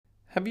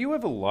Have you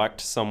ever liked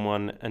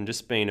someone and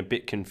just been a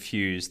bit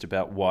confused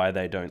about why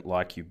they don't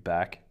like you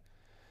back?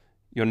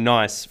 You're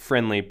nice,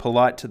 friendly,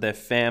 polite to their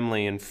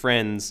family and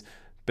friends,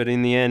 but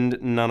in the end,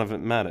 none of it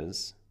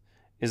matters.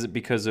 Is it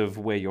because of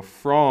where you're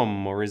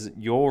from, or is it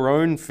your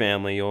own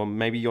family, or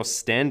maybe your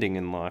standing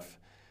in life?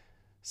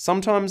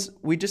 Sometimes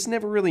we just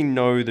never really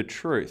know the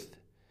truth.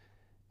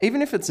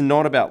 Even if it's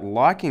not about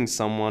liking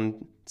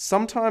someone,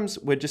 sometimes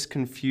we're just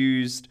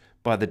confused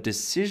by the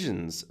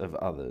decisions of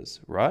others,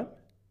 right?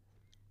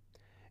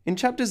 In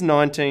chapters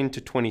 19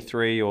 to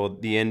 23, or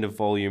the end of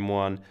volume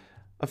 1,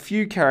 a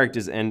few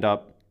characters end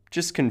up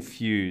just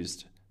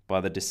confused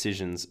by the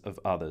decisions of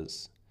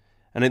others.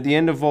 And at the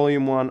end of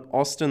volume 1,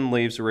 Austen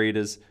leaves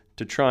readers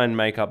to try and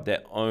make up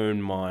their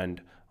own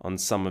mind on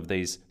some of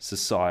these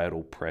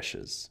societal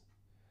pressures.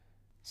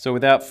 So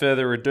without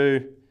further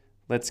ado,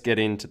 let's get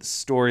into the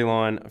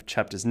storyline of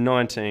chapters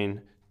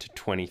 19 to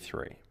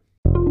 23.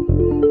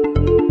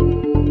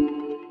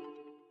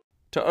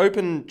 To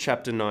open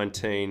chapter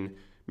 19,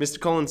 Mr.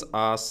 Collins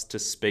asks to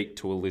speak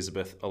to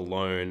Elizabeth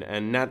alone,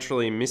 and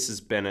naturally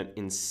Mrs. Bennet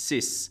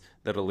insists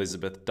that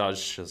Elizabeth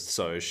does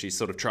so. She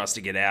sort of tries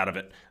to get out of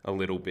it a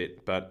little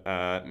bit, but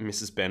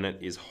Mrs. Bennet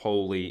is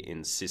wholly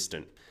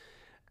insistent.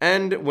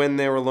 And when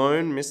they're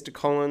alone, Mr.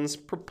 Collins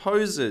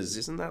proposes.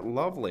 Isn't that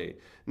lovely?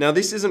 Now,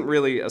 this isn't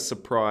really a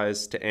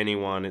surprise to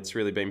anyone. It's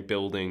really been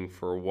building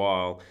for a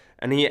while,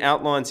 and he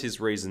outlines his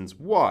reasons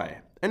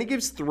why. And he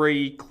gives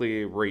 3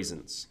 clear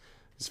reasons.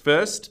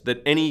 First,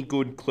 that any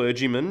good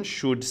clergyman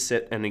should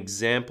set an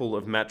example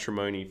of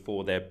matrimony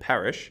for their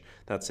parish.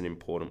 That's an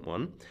important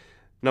one.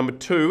 Number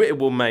 2, it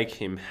will make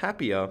him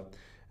happier.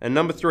 And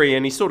number 3,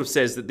 and he sort of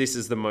says that this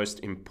is the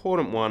most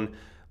important one,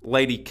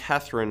 Lady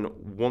Catherine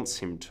wants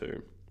him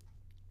to.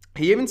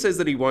 He even says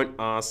that he won't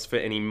ask for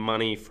any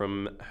money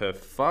from her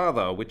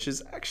father, which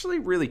is actually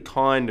really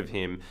kind of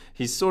him.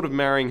 He's sort of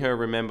marrying her,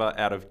 remember,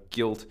 out of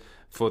guilt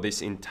for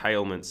this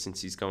entailment,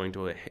 since he's going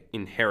to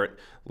inherit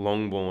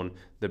Longbourn,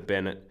 the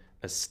Bennet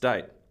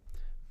estate.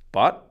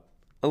 But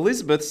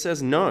Elizabeth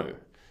says no.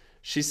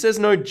 She says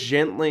no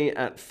gently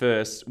at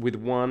first, with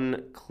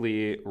one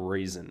clear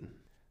reason.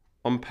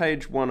 On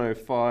page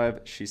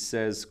 105, she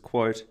says,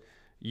 quote,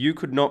 "You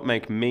could not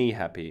make me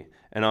happy,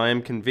 and I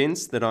am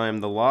convinced that I am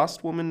the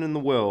last woman in the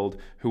world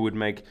who would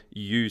make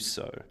you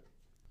so."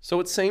 So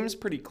it seems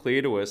pretty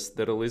clear to us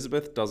that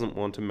Elizabeth doesn't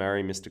want to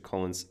marry Mr.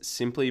 Collins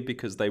simply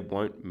because they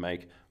won't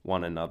make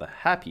one another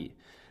happy.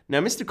 Now,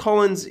 Mr.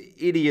 Collins,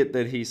 idiot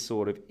that he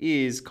sort of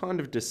is,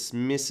 kind of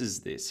dismisses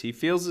this. He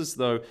feels as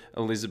though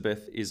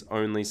Elizabeth is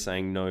only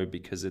saying no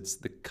because it's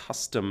the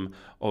custom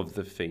of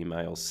the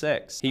female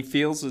sex. He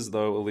feels as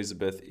though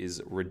Elizabeth is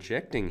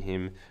rejecting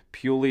him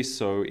purely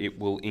so it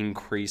will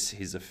increase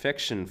his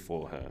affection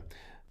for her.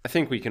 I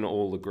think we can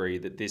all agree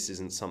that this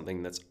isn't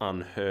something that's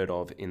unheard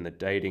of in the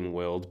dating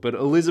world, but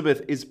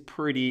Elizabeth is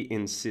pretty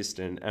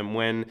insistent, and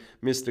when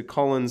Mr.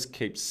 Collins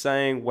keeps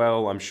saying,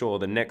 well, I'm sure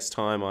the next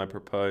time I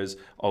propose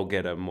I'll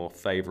get a more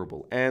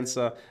favourable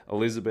answer,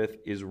 Elizabeth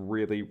is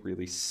really,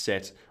 really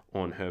set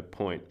on her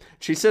point.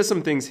 She says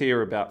some things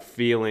here about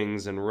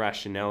feelings and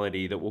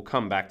rationality that we'll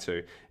come back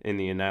to in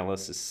the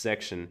analysis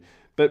section.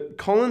 But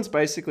Collins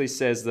basically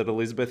says that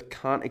Elizabeth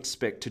can't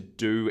expect to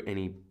do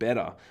any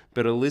better,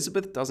 but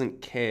Elizabeth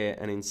doesn't care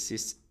and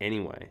insists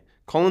anyway.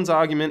 Collins'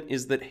 argument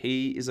is that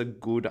he is a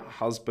good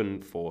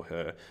husband for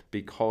her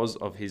because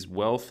of his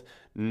wealth,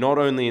 not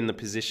only in the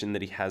position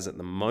that he has at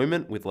the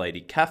moment with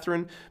Lady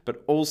Catherine,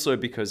 but also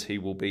because he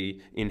will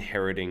be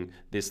inheriting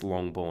this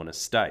Longbourn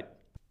estate.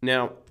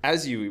 Now,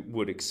 as you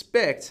would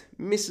expect,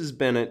 Mrs.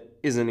 Bennet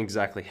isn't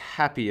exactly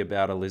happy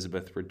about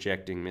Elizabeth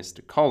rejecting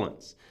Mr.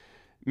 Collins.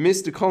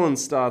 Mr.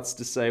 Collins starts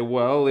to say,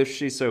 well, if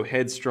she's so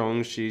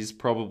headstrong, she's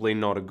probably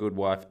not a good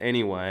wife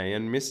anyway.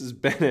 And Mrs.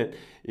 Bennet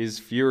is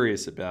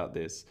furious about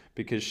this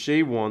because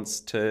she wants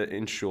to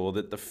ensure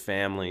that the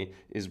family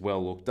is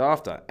well looked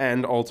after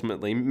and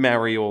ultimately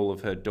marry all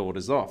of her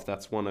daughters off.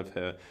 That's one of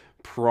her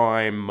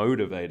prime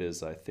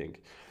motivators, I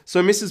think.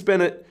 So Mrs.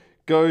 Bennet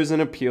goes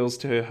and appeals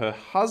to her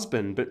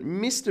husband, but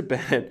Mr.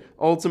 Bennet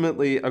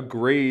ultimately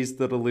agrees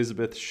that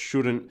Elizabeth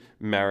shouldn't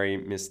marry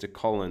Mr.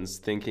 Collins,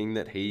 thinking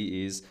that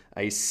he is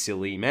a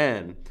silly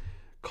man.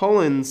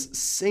 Collins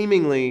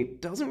seemingly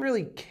doesn't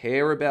really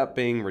care about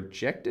being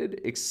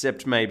rejected,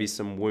 except maybe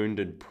some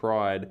wounded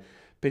pride,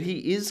 but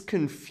he is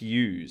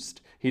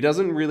confused. He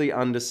doesn't really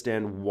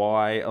understand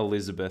why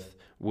Elizabeth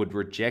would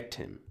reject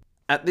him.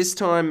 At this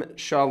time,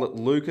 Charlotte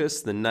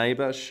Lucas, the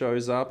neighbour,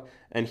 shows up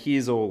and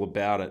hears all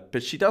about it,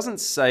 but she doesn't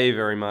say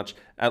very much,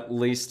 at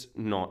least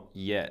not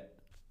yet.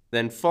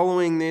 Then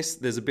following this,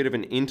 there's a bit of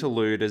an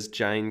interlude as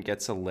Jane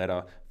gets a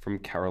letter from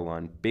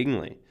Caroline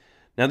Bingley.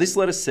 Now this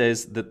letter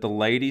says that the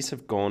ladies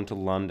have gone to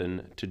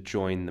London to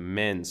join the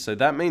men, so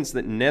that means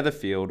that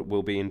Netherfield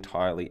will be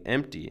entirely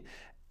empty,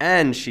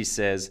 and she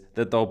says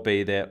that they'll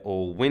be there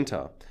all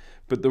winter.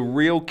 But the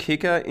real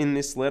kicker in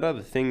this letter,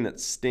 the thing that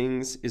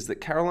stings, is that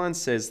Caroline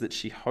says that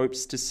she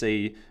hopes to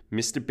see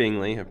Mr.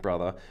 Bingley, her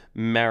brother,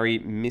 marry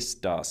Miss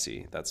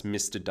Darcy. That's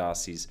Mr.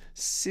 Darcy's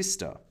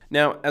sister.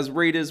 Now, as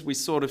readers, we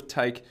sort of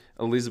take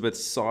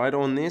Elizabeth's side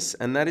on this,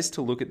 and that is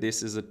to look at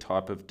this as a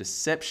type of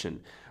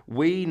deception.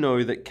 We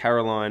know that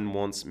Caroline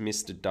wants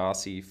Mr.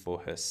 Darcy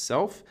for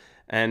herself,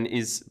 and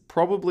is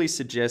probably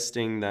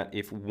suggesting that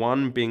if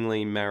one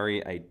Bingley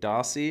marry a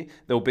Darcy,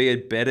 there'll be a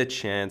better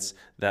chance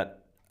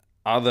that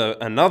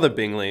another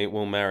Bingley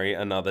will marry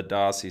another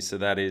Darcy. So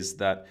that is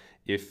that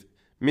if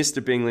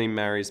Mr. Bingley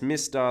marries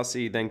Miss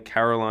Darcy, then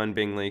Caroline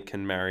Bingley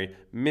can marry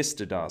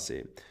Mr.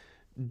 Darcy.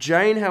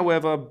 Jane,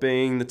 however,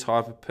 being the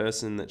type of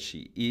person that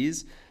she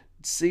is,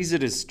 sees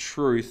it as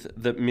truth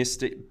that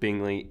Mr.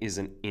 Bingley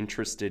isn't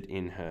interested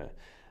in her.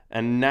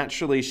 And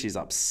naturally, she's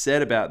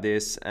upset about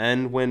this,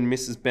 and when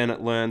Mrs.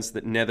 Bennet learns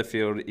that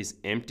Netherfield is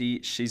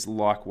empty, she's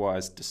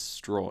likewise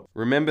distraught.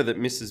 Remember that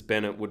Mrs.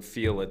 Bennet would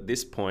feel at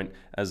this point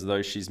as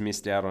though she's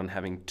missed out on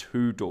having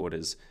 2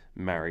 daughters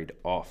married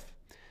off.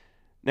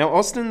 Now,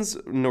 Austen's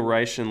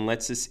narration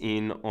lets us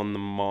in on the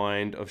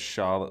mind of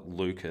Charlotte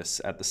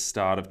Lucas at the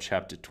start of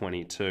chapter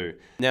 22.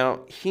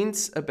 Now,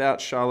 hints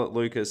about Charlotte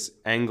Lucas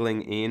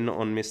angling in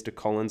on Mr.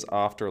 Collins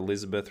after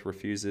Elizabeth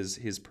refuses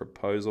his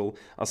proposal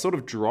are sort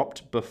of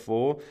dropped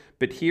before,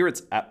 but here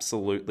it's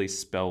absolutely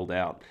spelled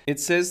out.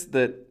 It says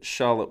that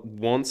Charlotte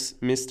wants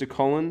Mr.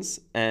 Collins,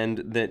 and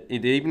that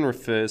it even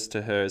refers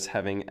to her as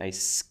having a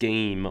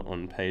scheme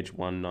on page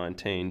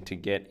 119 to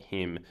get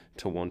him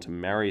to want to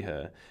marry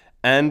her.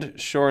 And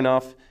sure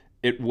enough,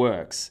 it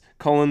works.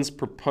 Collins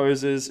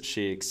proposes,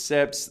 she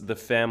accepts, the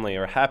family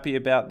are happy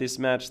about this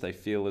match, they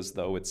feel as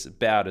though it's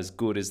about as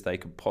good as they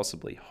could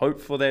possibly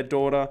hope for their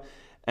daughter,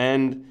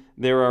 and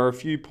there are a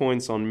few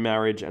points on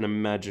marriage and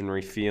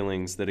imaginary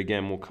feelings that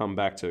again we'll come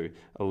back to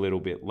a little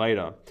bit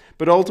later.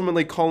 But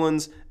ultimately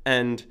Collins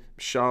and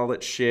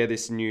Charlotte share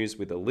this news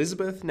with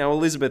Elizabeth. Now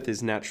Elizabeth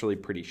is naturally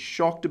pretty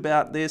shocked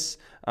about this,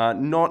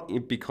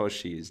 not because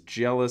she is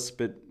jealous,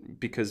 but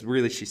because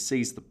really she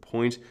sees the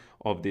point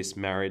of this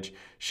marriage.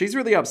 She's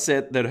really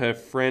upset that her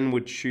friend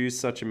would choose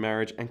such a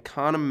marriage and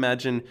can't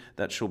imagine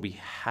that she'll be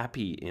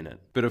happy in it.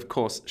 But of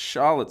course,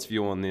 Charlotte's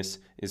view on this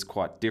is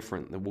quite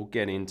different, that we'll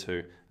get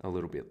into a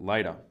little bit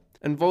later.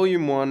 And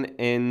volume 1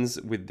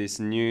 ends with this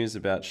news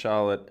about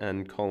Charlotte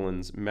and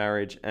Colin's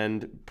marriage,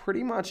 and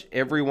pretty much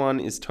everyone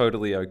is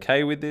totally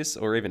okay with this,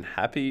 or even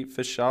happy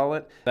for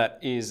Charlotte. That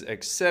is,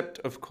 except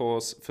of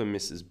course for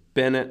Mrs.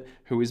 Bennet,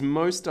 who is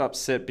most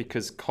upset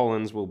because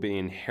Collins will be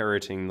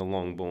inheriting the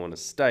Longbourn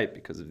estate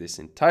because of this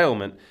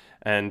entailment,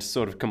 and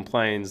sort of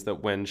complains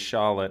that when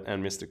Charlotte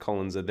and Mr.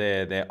 Collins are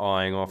there, they're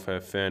eyeing off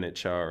her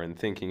furniture and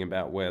thinking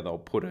about where they'll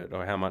put it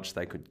or how much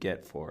they could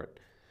get for it.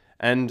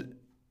 And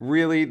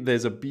really,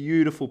 there's a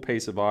beautiful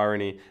piece of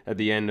irony at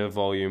the end of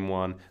volume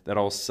 1 that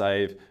I'll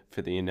save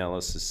for the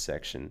analysis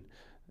section.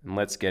 And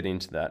let's get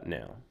into that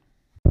now.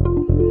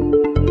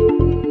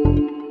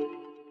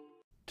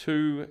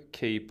 2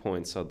 key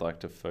points I'd like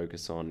to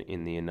focus on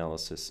in the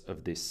analysis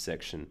of this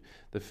section.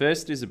 The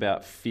first is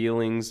about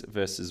feelings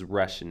versus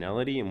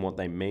rationality and what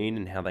they mean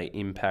and how they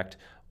impact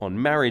on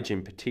marriage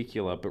in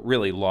particular, but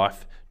really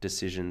life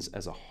decisions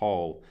as a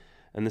whole.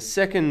 And the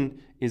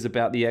second is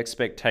about the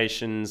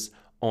expectations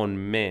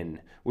on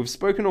men. We've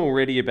spoken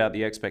already about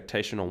the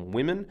expectation on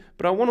women,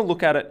 but I want to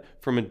look at it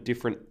from a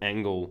different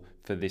angle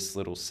for this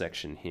little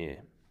section here.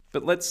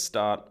 But let's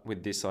start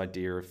with this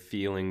idea of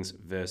feelings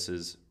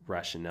versus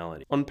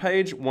rationality. On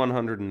page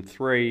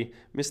 103,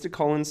 Mr.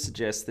 Collins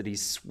suggests that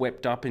he's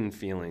swept up in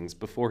feelings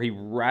before he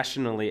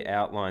rationally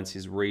outlines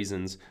his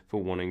reasons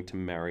for wanting to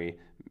marry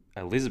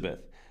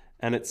Elizabeth.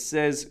 And it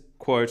says,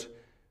 quote,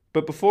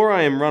 "But before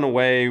I am run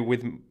away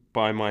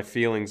by my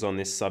feelings on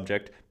this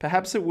subject,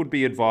 perhaps it would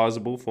be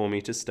advisable for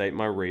me to state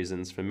my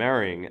reasons for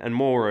marrying, and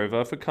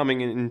moreover for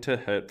coming into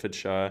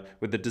Hertfordshire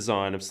with the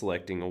design of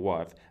selecting a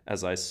wife,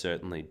 as I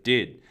certainly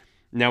did."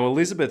 Now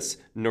Elizabeth's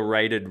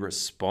narrated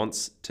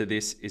response to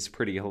this is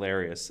pretty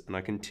hilarious, and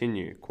I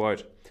continue,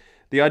 quote,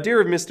 "The idea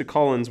of Mr.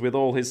 Collins, with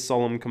all his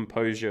solemn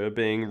composure,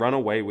 being run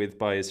away with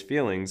by his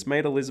feelings,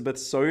 made Elizabeth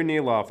so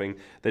near laughing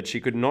that she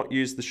could not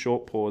use the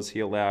short pause he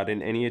allowed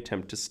in any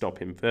attempt to stop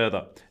him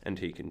further." And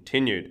he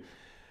continued.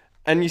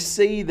 And you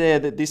see there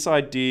that this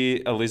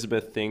idea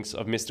Elizabeth thinks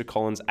of Mr.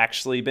 Collins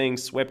actually being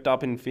swept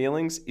up in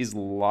feelings is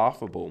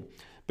laughable.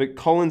 But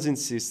Collins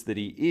insists that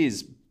he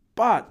is,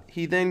 but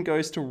he then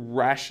goes to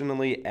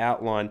rationally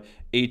outline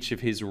each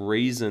of his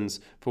reasons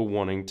for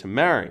wanting to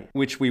marry,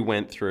 which we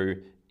went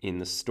through in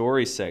the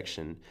story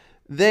section.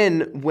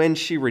 Then, when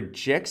she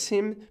rejects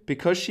him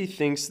because she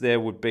thinks there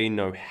would be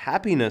no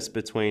happiness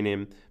between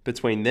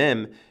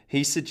them,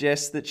 he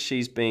suggests that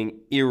she's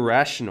being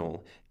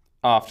irrational.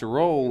 After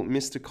all,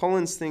 Mr.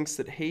 Collins thinks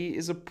that he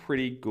is a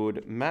pretty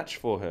good match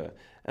for her.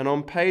 And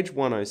on page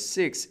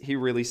 106, he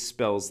really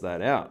spells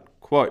that out.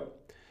 Quote,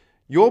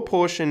 "Your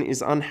portion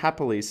is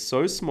unhappily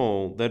so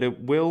small that it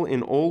will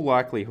in all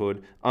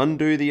likelihood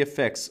undo the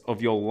effects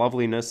of your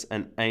loveliness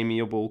and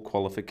amiable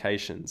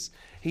qualifications."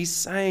 He's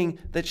saying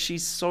that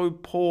she's so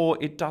poor,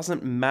 it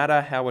doesn't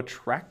matter how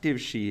attractive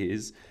she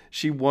is,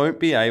 she won't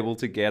be able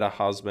to get a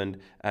husband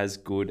as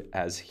good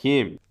as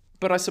him.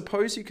 But I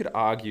suppose you could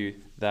argue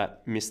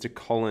that Mr.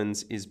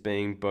 Collins is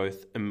being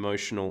both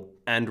emotional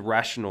and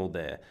rational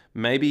there.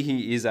 Maybe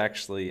he is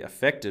actually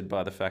affected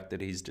by the fact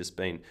that he's just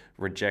been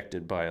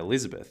rejected by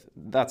Elizabeth.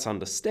 That's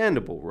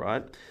understandable,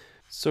 right?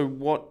 So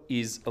what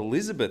is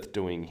Elizabeth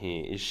doing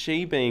here? Is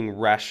she being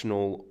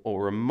rational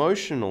or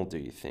emotional, do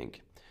you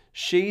think?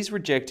 She's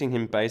rejecting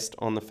him based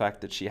on the fact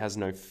that she has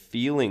no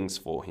feelings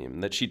for him,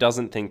 that she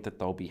doesn't think that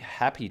they'll be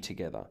happy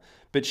together.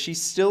 But she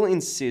still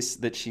insists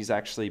that she's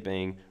actually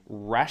being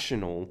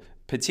rational,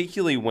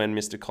 particularly when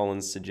Mr.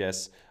 Collins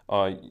suggests,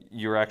 oh,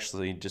 you're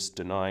actually just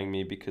denying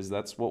me because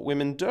that's what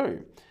women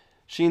do.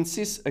 She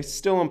insists,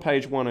 still on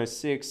page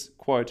 106,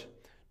 quote,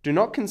 "Do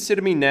not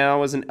consider me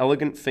now as an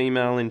elegant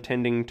female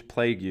intending to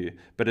plague you,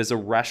 but as a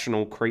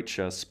rational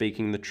creature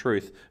speaking the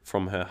truth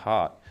from her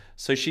heart."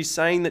 So she's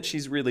saying that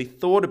she's really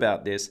thought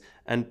about this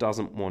and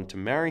doesn't want to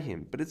marry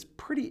him. But it's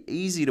pretty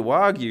easy to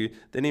argue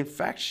that in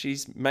fact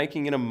she's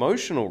making an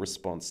emotional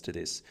response to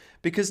this.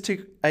 Because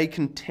to a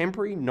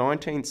contemporary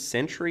 19th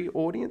century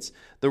audience,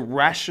 the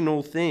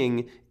rational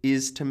thing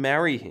is to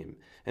marry him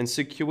and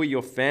secure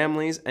your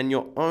families and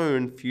your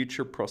own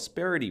future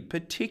prosperity,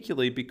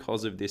 particularly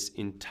because of this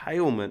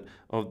entailment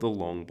of the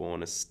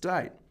Longbourn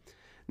estate.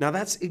 Now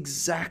that's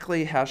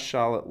exactly how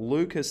Charlotte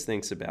Lucas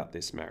thinks about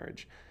this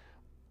marriage.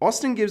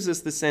 Austen gives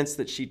us the sense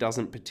that she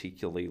doesn't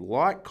particularly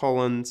like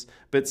Collins,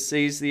 but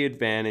sees the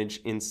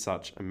advantage in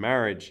such a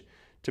marriage.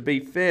 To be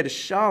fair to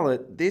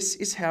Charlotte, this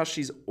is how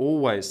she's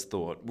always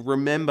thought.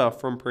 Remember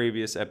from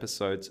previous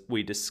episodes,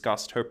 we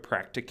discussed her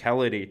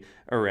practicality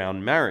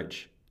around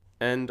marriage.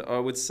 And I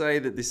would say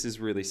that this is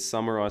really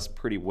summarized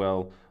pretty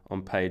well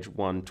on page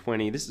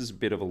 120. This is a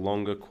bit of a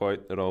longer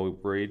quote that I'll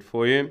read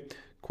for you.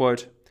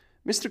 Quote,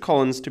 "Mr.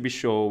 Collins, to be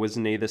sure, was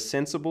neither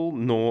sensible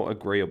nor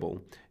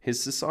agreeable. His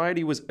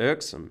society was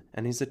irksome,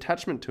 and his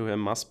attachment to her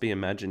must be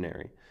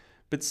imaginary.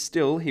 But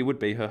still he would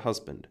be her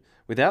husband.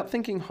 Without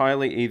thinking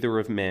highly either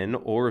of men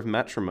or of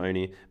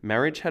matrimony,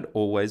 marriage had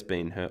always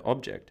been her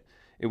object.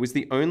 It was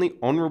the only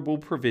honourable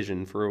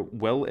provision for a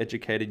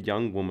well-educated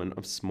young woman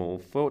of small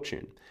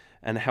fortune,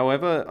 and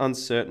however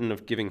uncertain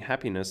of giving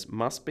happiness,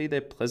 must be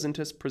their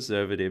pleasantest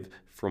preservative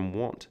from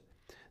want.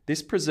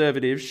 This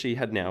preservative she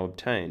had now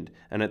obtained,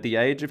 and at the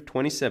age of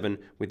 27,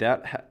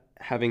 without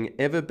having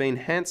ever been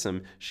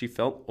handsome, she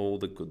felt all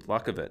the good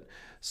luck of it."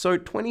 So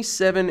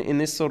 27 in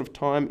this sort of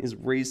time is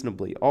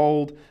reasonably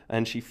old,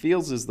 and she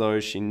feels as though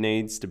she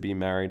needs to be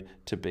married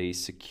to be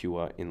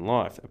secure in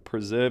life, a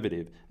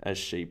preservative, as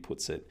she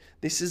puts it.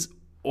 This is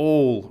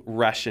all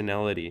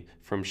rationality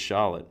from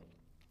Charlotte.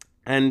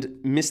 And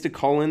Mr.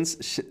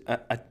 Collins,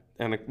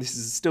 and this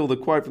is still the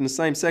quote from the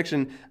same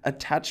section,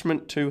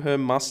 "attachment to her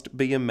must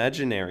be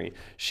imaginary."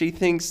 She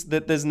thinks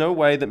that there's no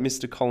way that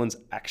Mr. Collins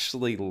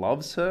actually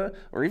loves her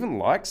or even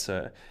likes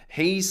her.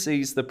 He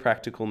sees the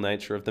practical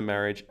nature of the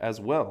marriage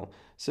as well.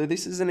 So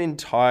this is an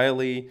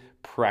entirely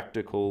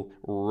practical,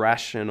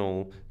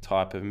 rational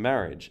type of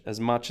marriage, as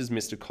much as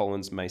Mr.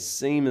 Collins may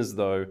seem as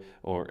though,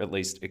 or at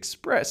least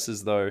express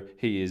as though,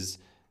 he is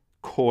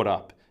caught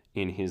up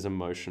in his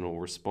emotional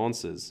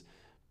responses.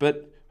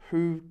 But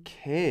who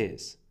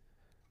cares?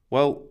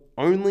 Well,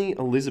 only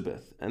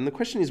Elizabeth. And the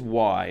question is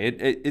why.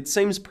 It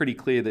seems pretty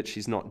clear that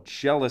she's not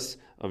jealous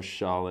of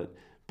Charlotte,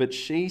 but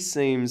she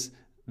seems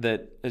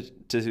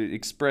that to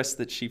express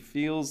that she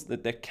feels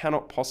that there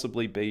cannot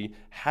possibly be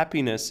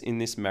happiness in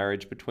this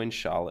marriage between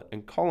Charlotte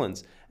and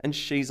Collins, and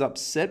she's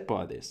upset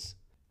by this.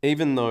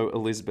 Even though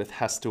Elizabeth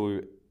has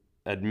to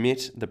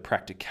admit the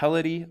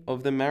practicality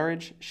of the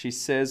marriage, she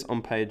says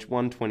on page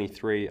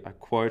 123, I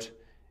quote,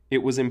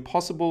 "It was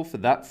impossible for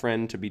that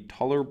friend to be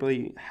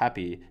tolerably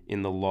happy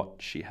in the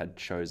lot she had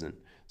chosen."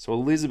 So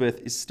Elizabeth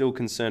is still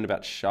concerned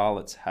about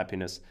Charlotte's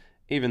happiness,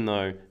 even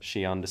though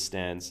she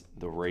understands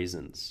the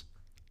reasons.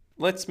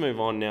 Let's move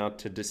on now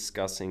to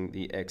discussing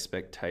the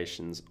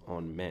expectations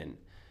on men.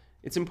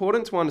 It's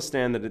important to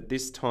understand that at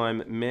this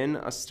time, men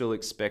are still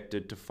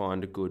expected to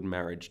find a good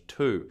marriage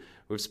too.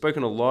 We've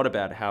spoken a lot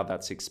about how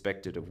that's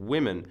expected of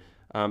women,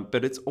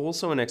 but it's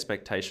also an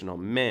expectation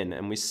on men,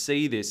 and we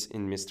see this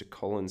in Mr.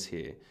 Collins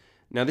here.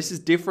 Now, this is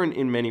different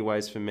in many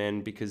ways for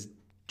men because,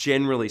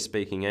 generally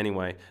speaking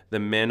anyway, the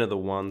men are the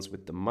ones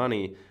with the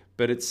money,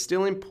 but it's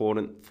still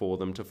important for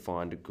them to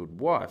find a good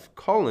wife.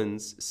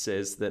 Collins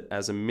says that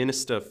as a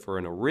minister for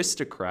an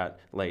aristocrat,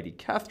 Lady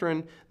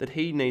Catherine, that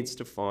he needs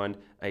to find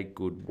a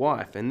good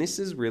wife. And this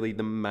is really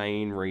the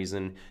main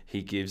reason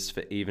he gives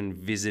for even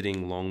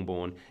visiting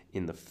Longbourn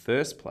in the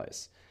first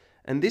place.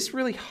 And this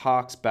really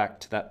harks back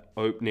to that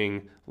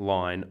opening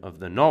line of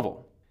the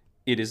novel.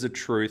 It is a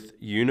truth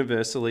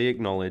universally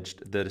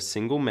acknowledged that a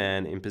single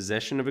man in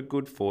possession of a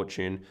good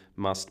fortune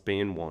must be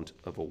in want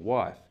of a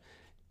wife.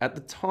 At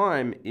the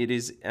time, it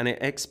is an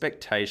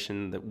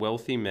expectation that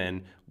wealthy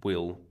men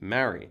will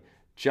marry,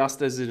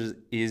 just as it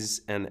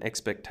is an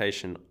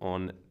expectation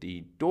on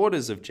the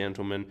daughters of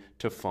gentlemen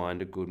to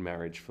find a good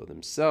marriage for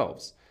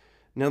themselves.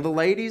 Now, the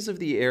ladies of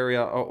the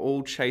area are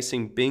all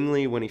chasing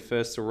Bingley when he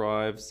first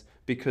arrives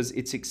because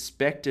it's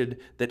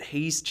expected that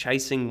he's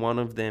chasing one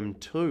of them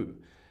too.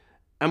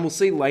 And we'll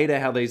see later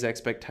how these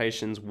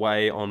expectations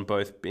weigh on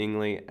both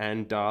Bingley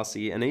and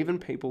Darcy, and even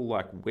people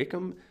like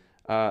Wickham,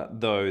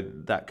 though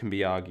that can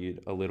be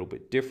argued a little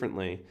bit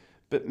differently.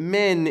 But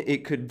men,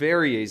 it could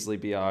very easily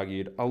be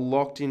argued, are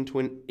locked into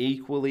an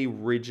equally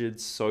rigid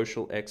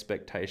social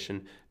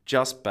expectation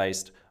just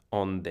based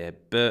on their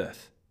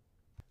birth.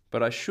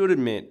 But I should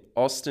admit,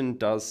 Austen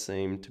does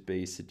seem to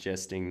be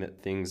suggesting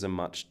that things are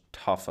much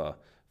tougher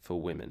for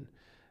women.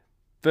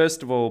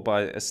 First of all,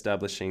 by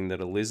establishing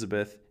that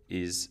Elizabeth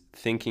is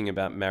thinking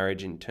about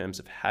marriage in terms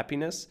of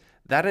happiness.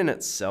 That in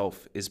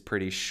itself is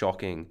pretty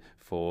shocking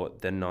for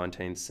the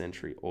 19th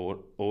century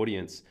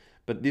audience.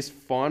 But this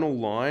final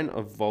line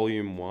of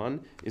volume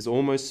 1 is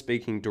almost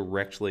speaking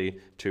directly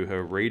to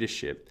her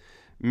readership.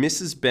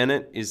 Mrs.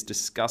 Bennet is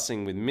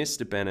discussing with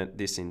Mr. Bennet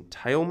this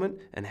entailment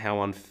and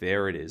how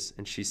unfair it is.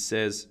 And she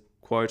says,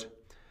 quote,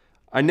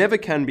 "I never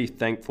can be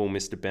thankful,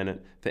 Mr.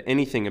 Bennet, for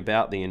anything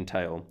about the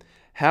entail.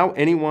 How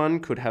anyone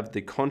could have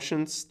the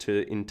conscience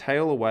to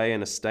entail away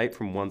an estate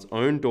from one's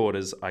own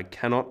daughters, I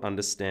cannot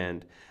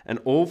understand. And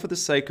all for the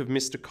sake of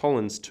Mr.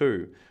 Collins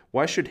too.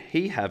 Why should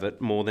he have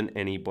it more than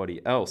anybody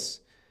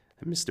else?"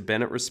 And Mr.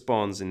 Bennet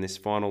responds in this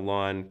final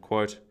line,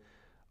 quote,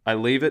 "I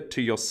leave it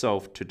to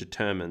yourself to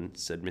determine,"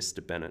 said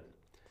Mr. Bennet.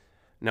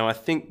 Now, I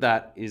think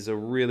that is a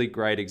really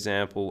great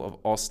example of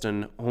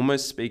Austen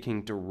almost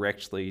speaking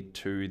directly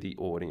to the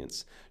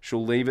audience.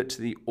 She'll leave it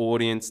to the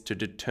audience to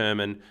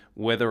determine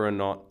whether or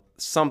not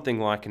something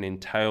like an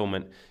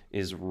entailment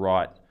is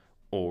right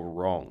or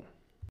wrong.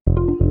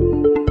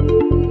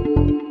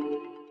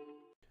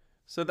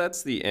 So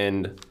that's the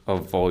end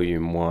of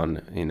Volume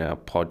 1 in our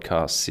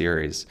podcast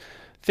series.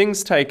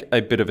 Things take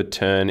a bit of a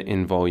turn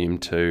in Volume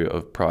 2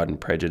 of Pride and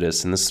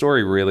Prejudice, and the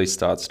story really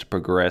starts to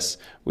progress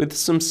with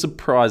some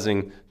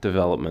surprising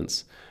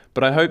developments.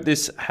 But I hope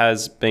this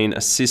has been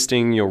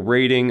assisting your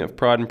reading of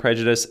Pride and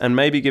Prejudice and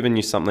maybe given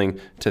you something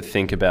to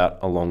think about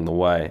along the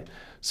way.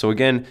 So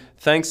again,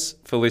 thanks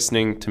for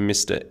listening to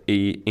Mr.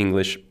 E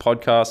English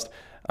Podcast.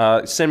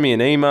 Send me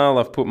an email.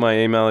 I've put my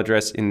email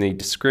address in the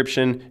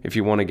description if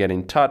you want to get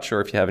in touch or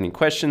if you have any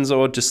questions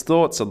or just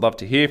thoughts. I'd love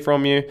to hear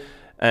from you.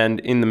 And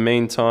in the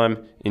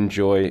meantime,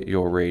 enjoy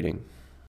your reading.